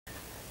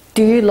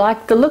Do you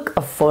like the look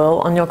of foil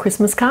on your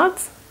Christmas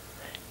cards?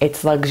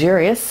 It's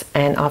luxurious,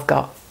 and I've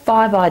got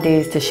 5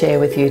 ideas to share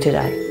with you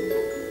today.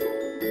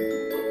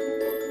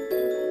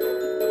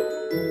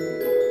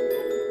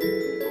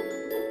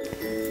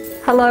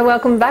 Hello,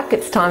 welcome back.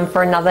 It's time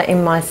for another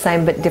In My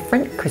Same But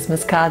Different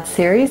Christmas card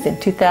series in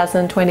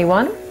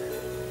 2021.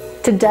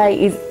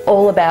 Today is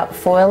all about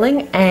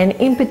foiling, and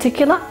in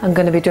particular I'm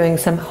going to be doing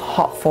some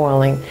hot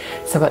foiling.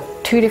 So I've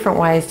got 2 different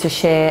ways to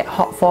share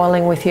hot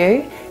foiling with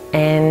you,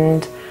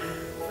 and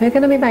we're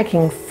going to be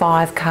making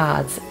 5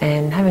 cards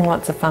and having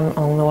lots of fun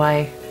along the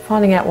way,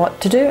 finding out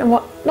what to do and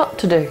what not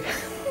to do.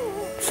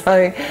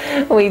 So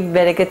we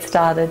better get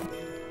started.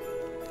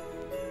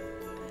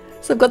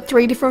 So I've got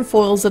 3 different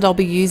foils that I'll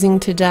be using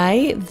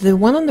today. The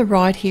one on the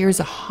right here is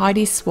a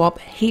Heidi Swapp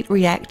Heat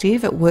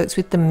Reactive. It works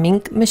with the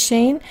Mink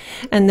machine,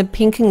 and the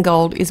pink and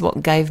gold is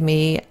what gave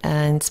me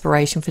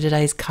inspiration for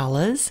today's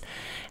colours.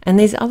 And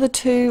these other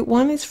 2,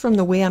 one is from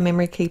the We Are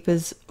Memory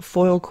Keepers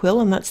foil quill,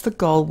 and that's the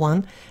gold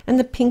one, and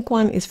the pink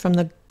one is from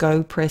the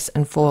Go Press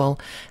and Foil.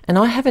 And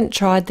I haven't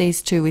tried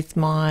these 2 with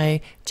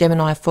my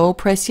Gemini foil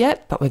press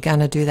yet, but we're going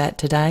to do that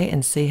today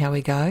and see how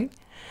we go.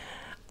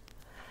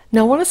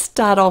 Now I want to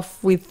start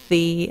off with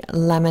the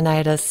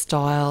laminator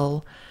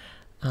style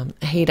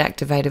heat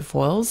activated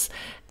foils,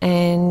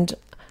 and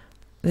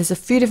there's a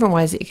few different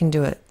ways that you can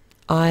do it.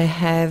 I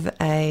have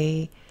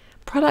a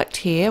product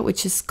here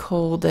which is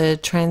called the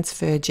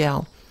transfer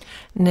gel.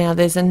 Now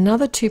there's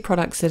another 2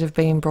 products that have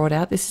been brought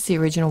out. This is the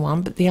original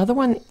one, but the other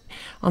one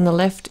on the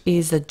left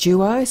is a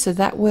duo, so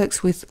that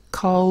works with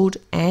cold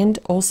and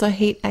also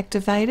heat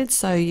activated,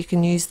 so you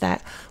can use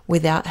that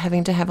without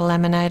having to have a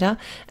laminator.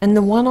 And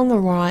the one on the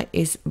right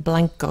is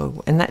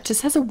Blanco, and that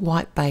just has a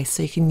white base,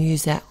 so you can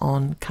use that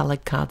on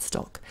coloured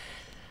cardstock.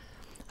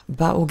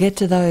 But we'll get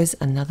to those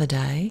another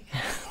day.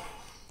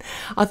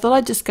 I thought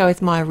I'd just go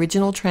with my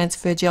original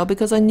transfer gel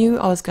because I knew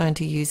I was going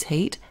to use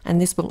heat,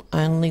 and this will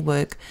only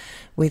work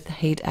with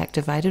heat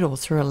activated or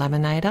through a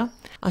laminator.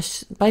 I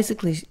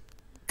basically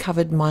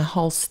covered my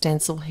whole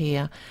stencil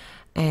here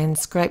and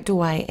scraped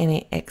away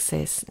any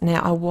excess.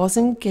 Now I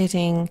wasn't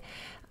getting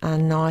a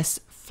nice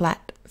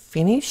flat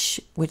finish,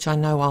 which I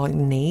know I'll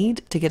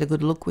need to get a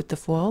good look with the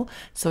foil,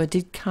 so I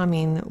did come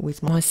in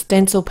with my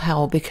stencil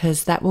pal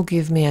because that will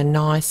give me a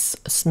nice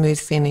smooth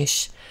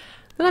finish.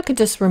 Then I can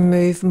just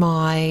remove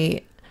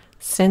my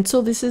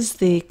stencil. This is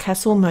the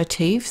Castle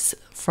Motifs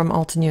from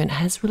Altenew, and it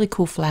has really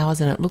cool flowers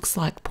and it looks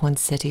like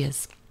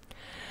poinsettias.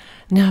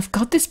 Now I've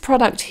got this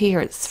product here.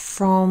 It's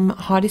from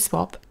Heidi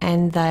Swapp,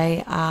 and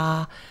they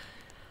are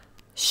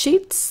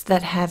sheets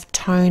that have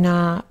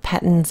toner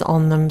patterns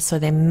on them, so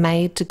they're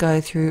made to go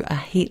through a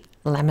heat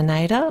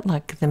laminator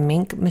like the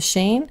Mink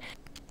machine.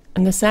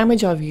 And the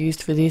sandwich I've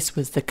used for this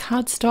was the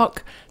cardstock,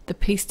 the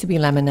piece to be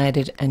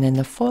laminated, and then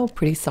the foil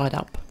pretty side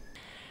up.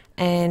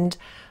 And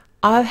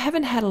I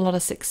haven't had a lot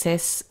of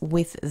success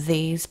with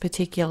these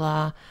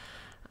particular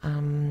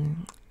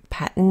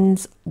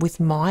patterns with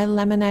my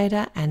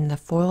laminator and the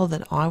foil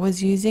that I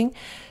was using,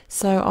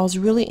 so I was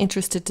really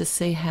interested to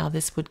see how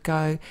this would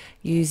go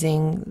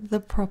using the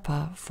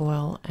proper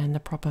foil and the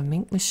proper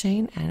Mink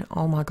machine. And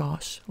oh my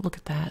gosh, look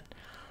at that.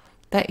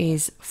 That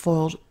is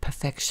foiled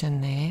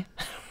perfection there.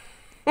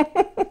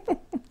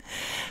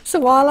 So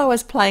while I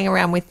was playing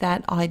around with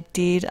that, I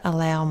did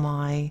allow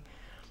my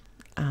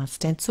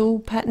stencil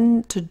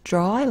pattern to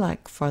dry,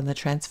 like for the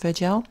transfer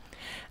gel,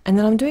 and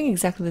then I'm doing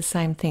exactly the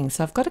same thing.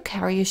 So I've got a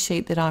carrier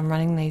sheet that I'm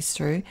running these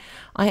through.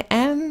 I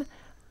am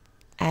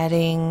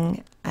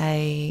adding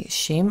a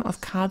shim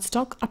of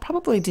cardstock. I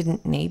probably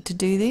didn't need to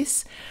do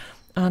this.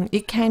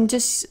 You can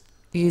just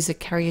use a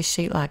carrier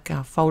sheet, like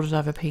a folded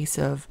over piece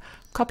of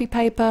copy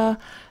paper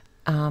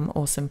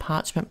or some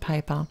parchment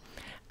paper,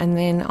 and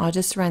then I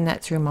just ran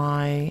that through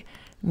my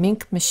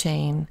Mink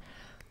machine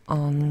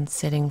on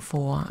setting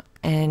 4.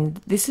 And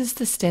this is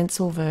the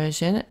stencil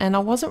version, and I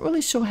wasn't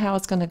really sure how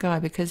it's going to go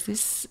because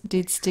this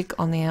did stick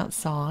on the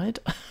outside,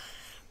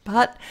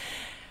 but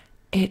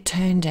it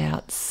turned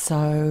out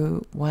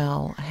so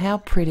well. How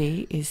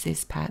pretty is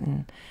this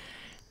pattern?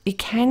 You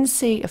can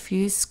see a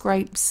few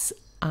scrapes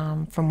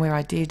from where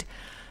I did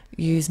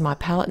use my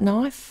palette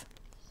knife,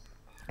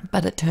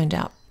 but it turned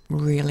out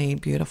really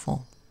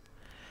beautiful.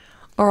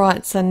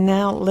 Alright, so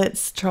now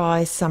let's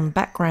try some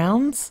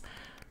backgrounds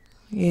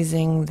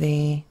using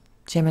the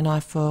Gemini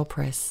foil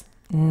press.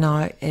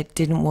 No, it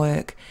didn't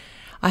work.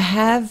 I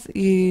have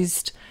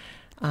used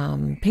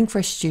Pink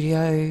Fresh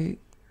Studio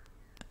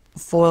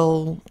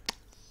foil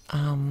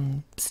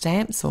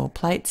stamps or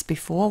plates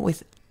before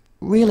with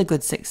really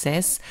good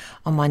success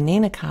on my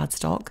Nina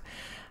cardstock.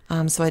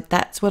 So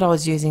that's what I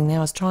was using now. I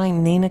was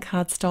trying Nina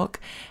cardstock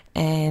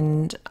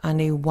and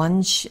only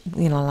one,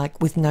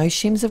 like with no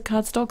shims of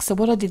cardstock. So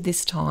what I did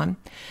this time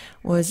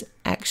was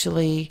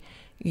actually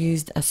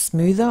used a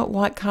smoother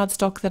white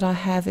cardstock that I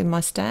have in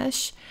my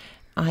stash.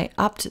 I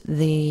upped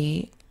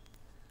the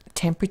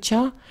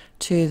temperature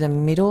to the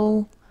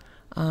middle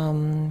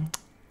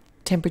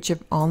temperature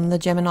on the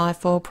Gemini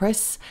foil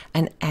press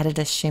and added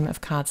a shim of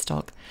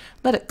cardstock.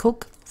 Let it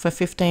cook for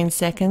 15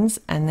 seconds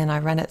and then I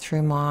ran it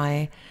through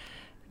my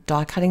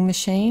die cutting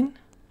machine.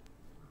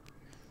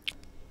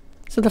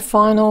 So the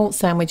final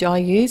sandwich I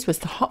used was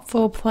the hot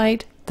foil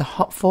plate, the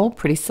hot foil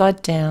pretty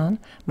side down,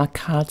 my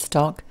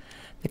cardstock,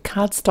 the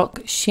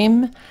cardstock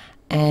shim,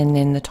 and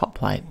then the top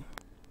plate.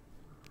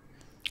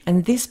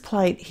 And this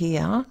plate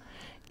here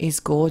is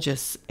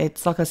gorgeous.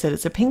 It's, like I said,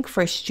 it's a Pink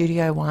Fresh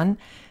Studio one,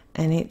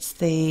 and it's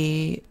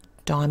the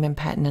diamond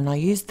pattern, and I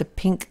used the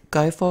pink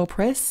Go Foil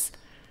press,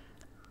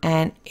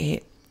 and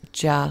it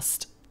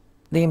just,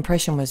 the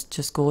impression was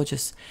just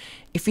gorgeous.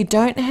 If you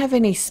don't have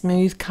any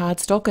smooth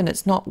cardstock and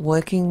it's not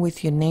working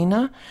with your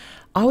Nina,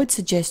 I would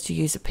suggest you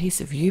use a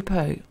piece of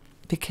Yupo,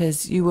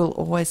 because you will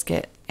always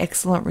get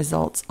excellent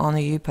results on a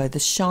Yupo. The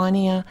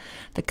shinier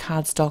the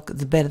cardstock,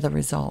 the better the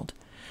result.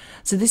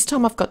 So this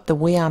time I've got the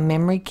We Are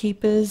Memory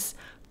Keepers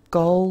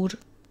gold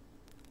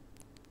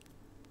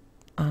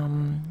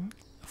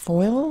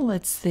foil.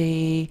 It's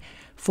the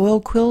foil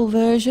quill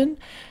version,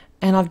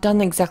 and I've done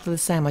exactly the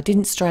same. I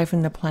didn't stray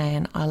from the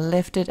plan. I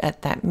left it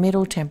at that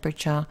middle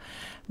temperature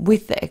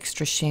with the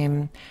extra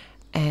shim,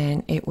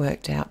 and it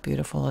worked out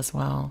beautiful as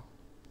well.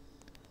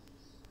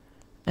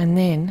 And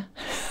then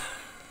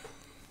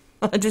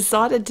I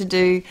decided to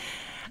do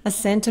a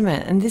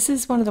sentiment, and this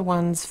is one of the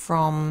ones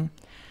from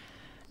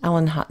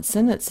Alan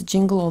Hudson. It's a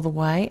Jingle All the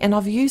Way, and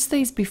I've used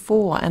these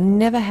before and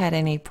never had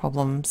any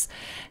problems.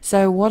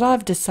 So what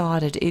I've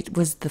decided, it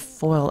was the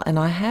foil, and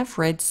I have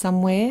read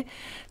somewhere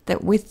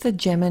that with the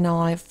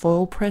Gemini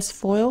foil press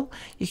foil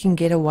you can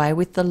get away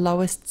with the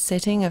lowest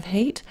setting of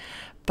heat,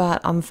 but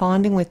I'm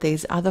finding with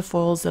these other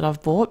foils that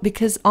I've bought,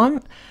 because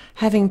I'm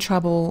having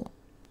trouble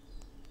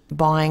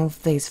buying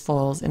these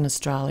foils in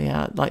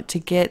Australia, like to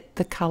get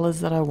the colors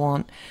that I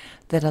want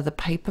that are the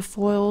paper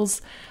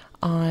foils.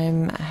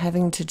 I'm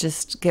having to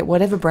just get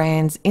whatever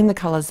brands in the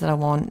colors that I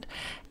want,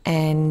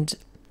 and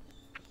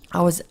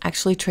I was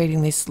actually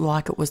treating this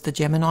like it was the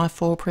Gemini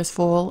foil press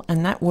foil,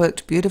 and that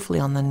worked beautifully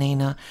on the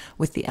Nina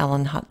with the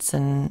Alan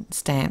Hudson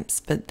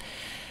stamps. But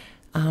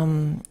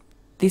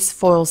this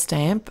foil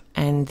stamp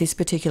and this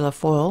particular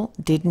foil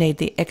did need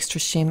the extra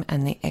shim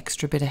and the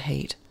extra bit of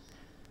heat.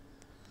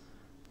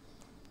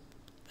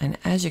 And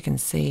as you can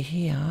see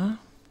here,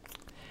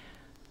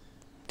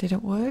 did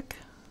it work?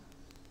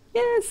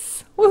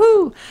 Yes,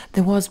 woohoo!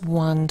 There was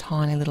one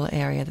tiny little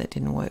area that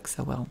didn't work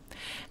so well,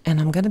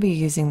 and I'm going to be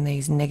using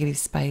these negative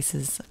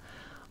spaces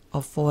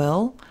of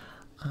foil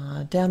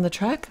down the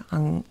track.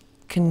 I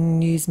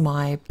can use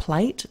my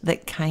plate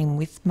that came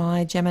with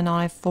my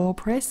Gemini foil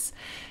press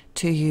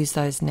to use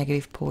those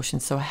negative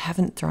portions, so I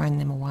haven't thrown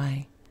them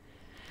away.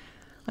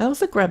 I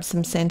also grabbed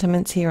some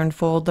sentiments here and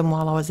foiled them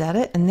while I was at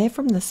it, and they're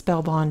from the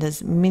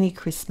Spellbinders mini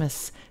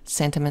Christmas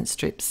sentiment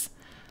strips.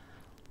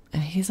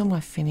 And here's all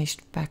my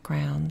finished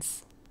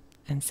backgrounds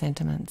and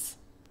sentiments.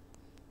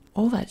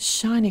 All that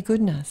shiny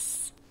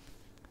goodness.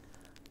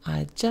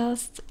 I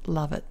just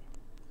love it.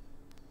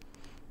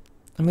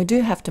 And we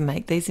do have to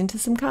make these into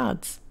some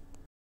cards.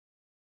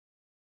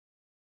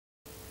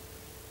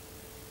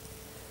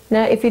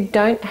 Now, if you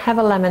don't have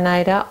a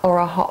laminator or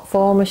a hot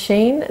foil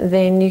machine,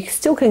 then you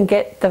still can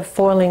get the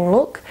foiling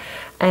look.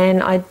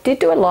 And I did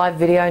do a live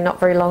video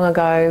not very long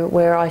ago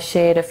where I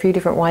shared a few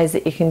different ways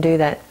that you can do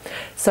that.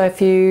 So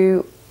if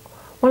you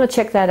want to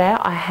check that out,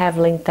 I have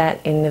linked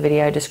that in the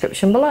video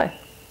description below.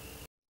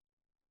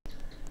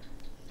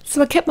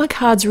 So I kept my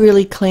cards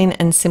really clean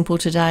and simple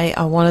today.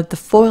 I wanted the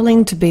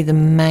foiling to be the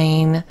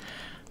main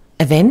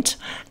event,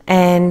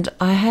 and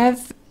I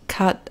have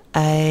cut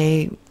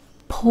a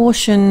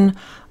portion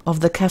of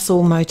the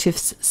Castle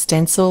Motifs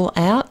stencil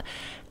out.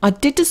 I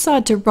did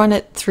decide to run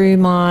it through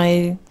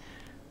my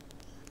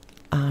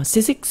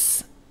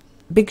Sizzix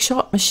Big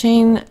Shot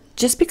machine,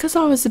 just because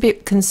I was a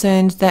bit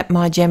concerned that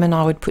my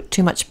Gemini would put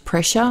too much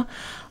pressure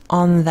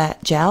on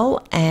that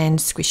gel and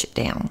squish it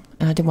down,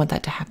 and I didn't want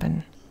that to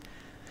happen.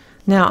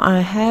 Now I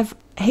have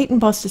heat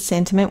embossed a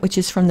sentiment, which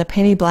is from the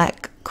Penny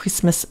Black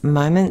Christmas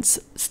Moments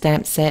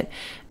stamp set,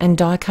 and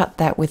die cut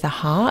that with a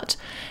heart.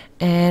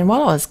 And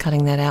while I was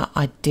cutting that out,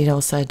 I did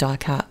also die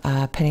cut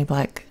Penny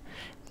Black,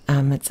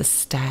 it's a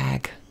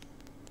stag,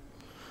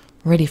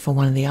 ready for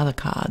one of the other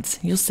cards.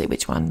 You'll see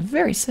which one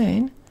very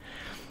soon.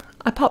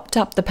 I popped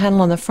up the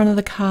panel on the front of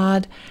the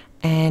card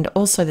and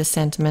also the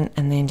sentiment,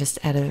 and then just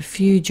added a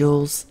few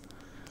jewels.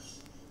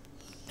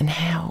 And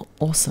how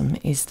awesome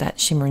is that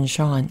shimmer and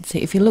shine? See,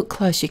 if you look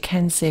close, you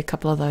can see a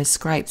couple of those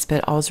scrapes,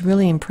 but I was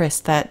really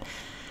impressed that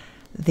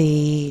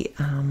the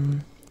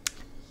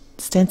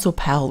stencil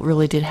pal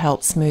really did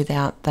help smooth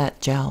out that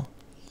gel.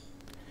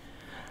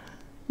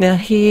 Now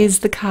here's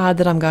the card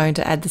that I'm going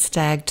to add the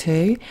stag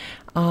to.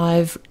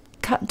 I've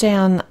cut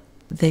down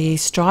the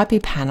stripy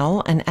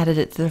panel and added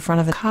it to the front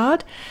of the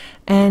card,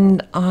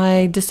 and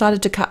I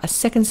decided to cut a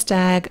second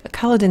stag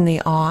coloured in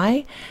the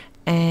eye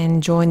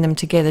and join them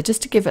together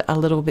just to give it a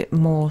little bit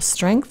more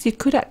strength. You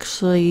could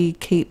actually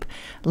keep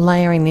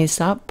layering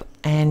this up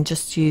and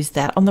just use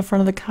that on the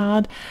front of the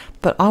card,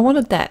 but I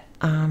wanted that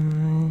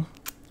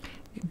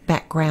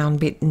background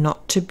bit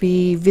not to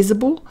be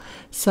visible,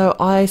 so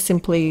I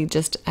simply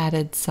just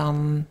added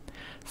some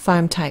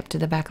foam tape to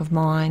the back of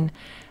mine,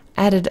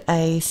 added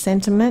a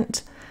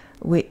sentiment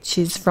which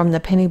is from the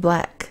Penny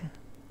Black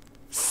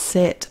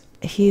set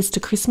Here's to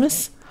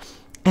Christmas,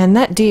 and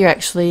that deer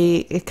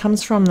actually, it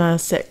comes from the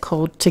set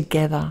called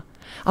Together.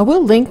 I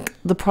will link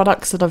the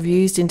products that I've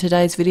used in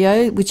today's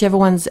video, whichever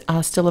ones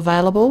are still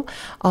available.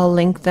 I'll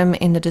link them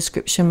in the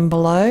description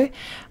below.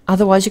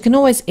 Otherwise, you can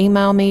always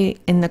email me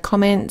in the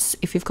comments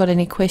if you've got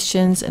any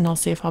questions, and I'll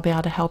see if I'll be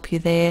able to help you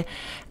there,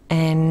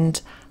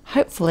 and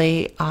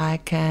hopefully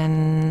I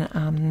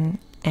can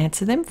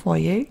answer them for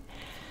you.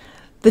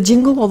 The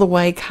Jingle All the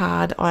Way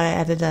card, I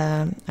added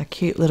a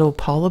cute little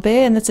polar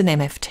bear, and that's an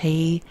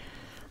MFT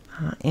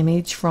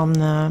image from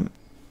the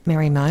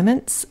Merry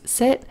Moments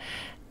set.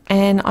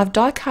 And I've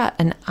die cut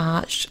an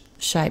arch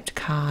shaped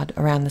card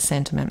around the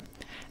sentiment.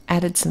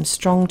 Added some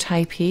strong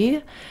tape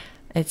here.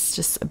 It's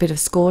just a bit of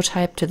score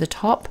tape to the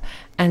top,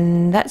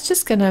 and that's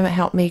just going to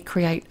help me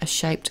create a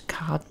shaped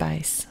card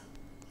base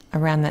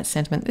around that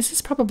sentiment. This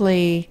is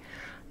probably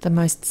the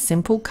most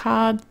simple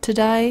card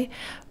today,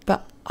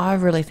 but I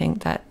really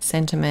think that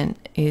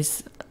sentiment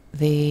is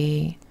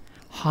the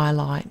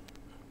highlight.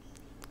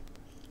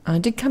 I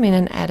did come in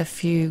and add a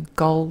few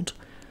gold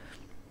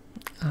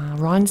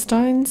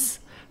rhinestones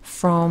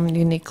from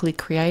Uniquely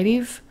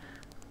Creative,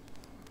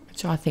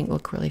 which I think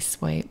look really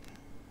sweet.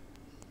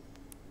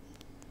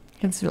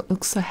 It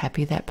looks so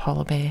happy, that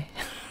polar bear.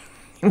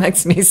 It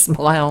makes me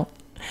smile.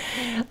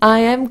 I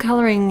am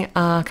colouring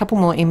a couple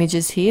more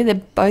images here. They're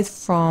both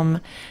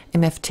from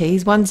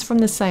MFTs. One's from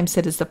the same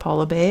set as the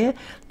polar bear.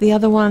 The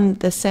other one,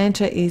 the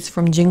Santa, is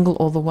from Jingle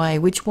All the Way,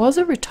 which was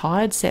a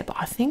retired set, but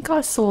I think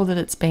I saw that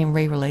it's been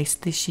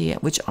re-released this year,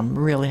 which I'm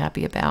really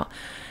happy about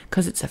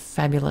because it's a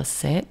fabulous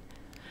set.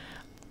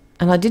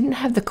 And I didn't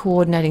have the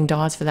coordinating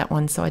dies for that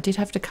one, so I did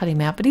have to cut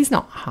him out, but he's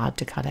not hard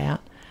to cut out.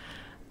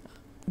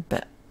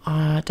 But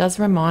it does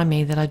remind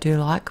me that I do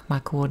like my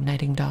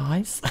coordinating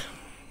dies.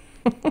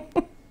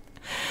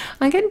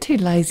 I'm getting too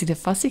lazy to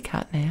fussy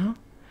cut now.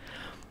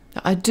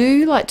 I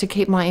do like to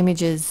keep my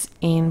images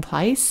in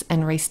place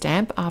and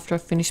restamp after I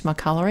finish my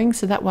colouring,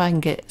 so that way I can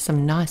get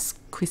some nice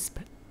crisp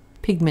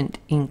pigment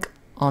ink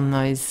on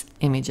those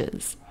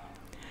images.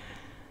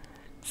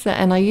 So,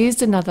 and I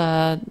used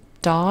another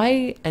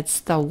die.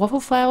 It's the waffle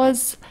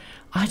flowers.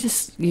 I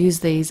just use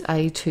these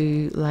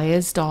A2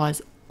 layers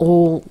dies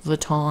all the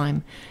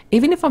time.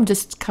 Even if I'm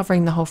just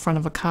covering the whole front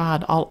of a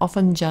card, I'll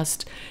often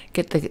just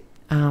get the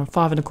 5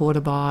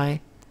 1/4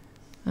 by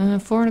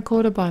 4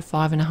 1/4 by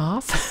 5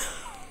 1/2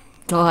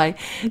 die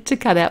to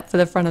cut out for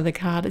the front of the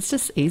card. It's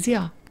just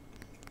easier.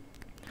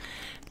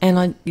 And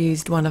I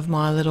used one of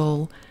my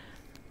little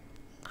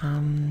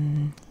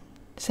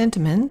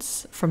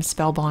sentiments from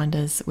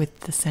Spellbinders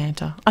with the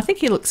Santa. I think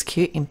he looks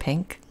cute in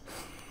pink.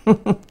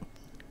 And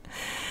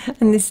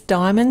this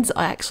diamonds,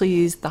 I actually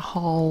used the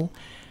whole,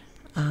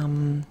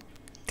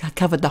 I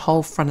covered the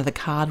whole front of the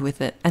card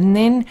with it, and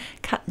then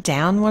cut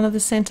down one of the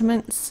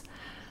sentiments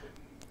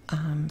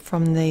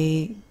from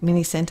the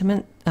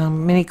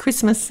mini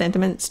Christmas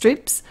sentiment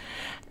strips,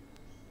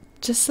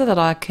 just so that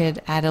I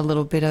could add a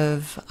little bit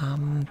of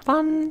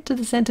fun to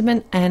the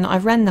sentiment, and I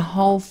ran the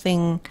whole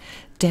thing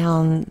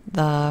down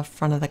the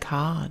front of the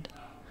card.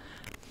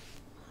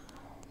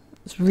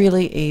 It's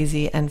really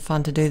easy and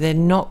fun to do. They're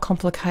not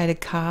complicated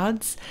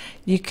cards.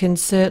 You can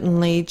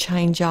certainly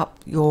change up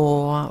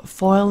your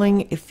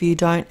foiling if you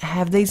don't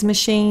have these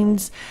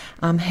machines.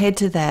 Head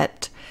to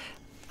that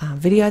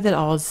video that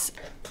I was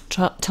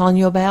telling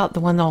you about, the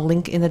one I'll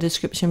link in the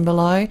description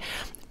below.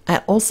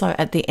 Also,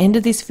 at the end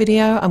of this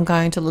video, I'm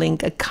going to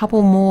link a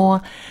couple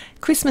more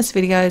Christmas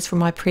videos from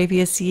my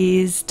previous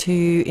years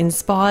to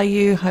inspire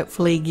you,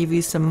 hopefully give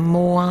you some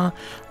more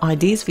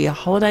ideas for your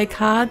holiday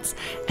cards.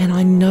 And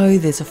I know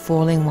there's a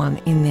foiling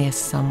one in there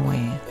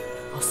somewhere.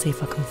 I'll see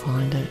if I can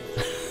find it.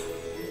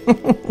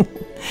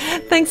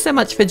 Thanks so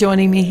much for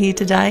joining me here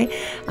today.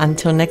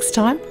 Until next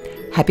time,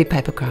 happy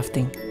paper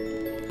crafting.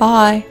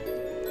 Bye.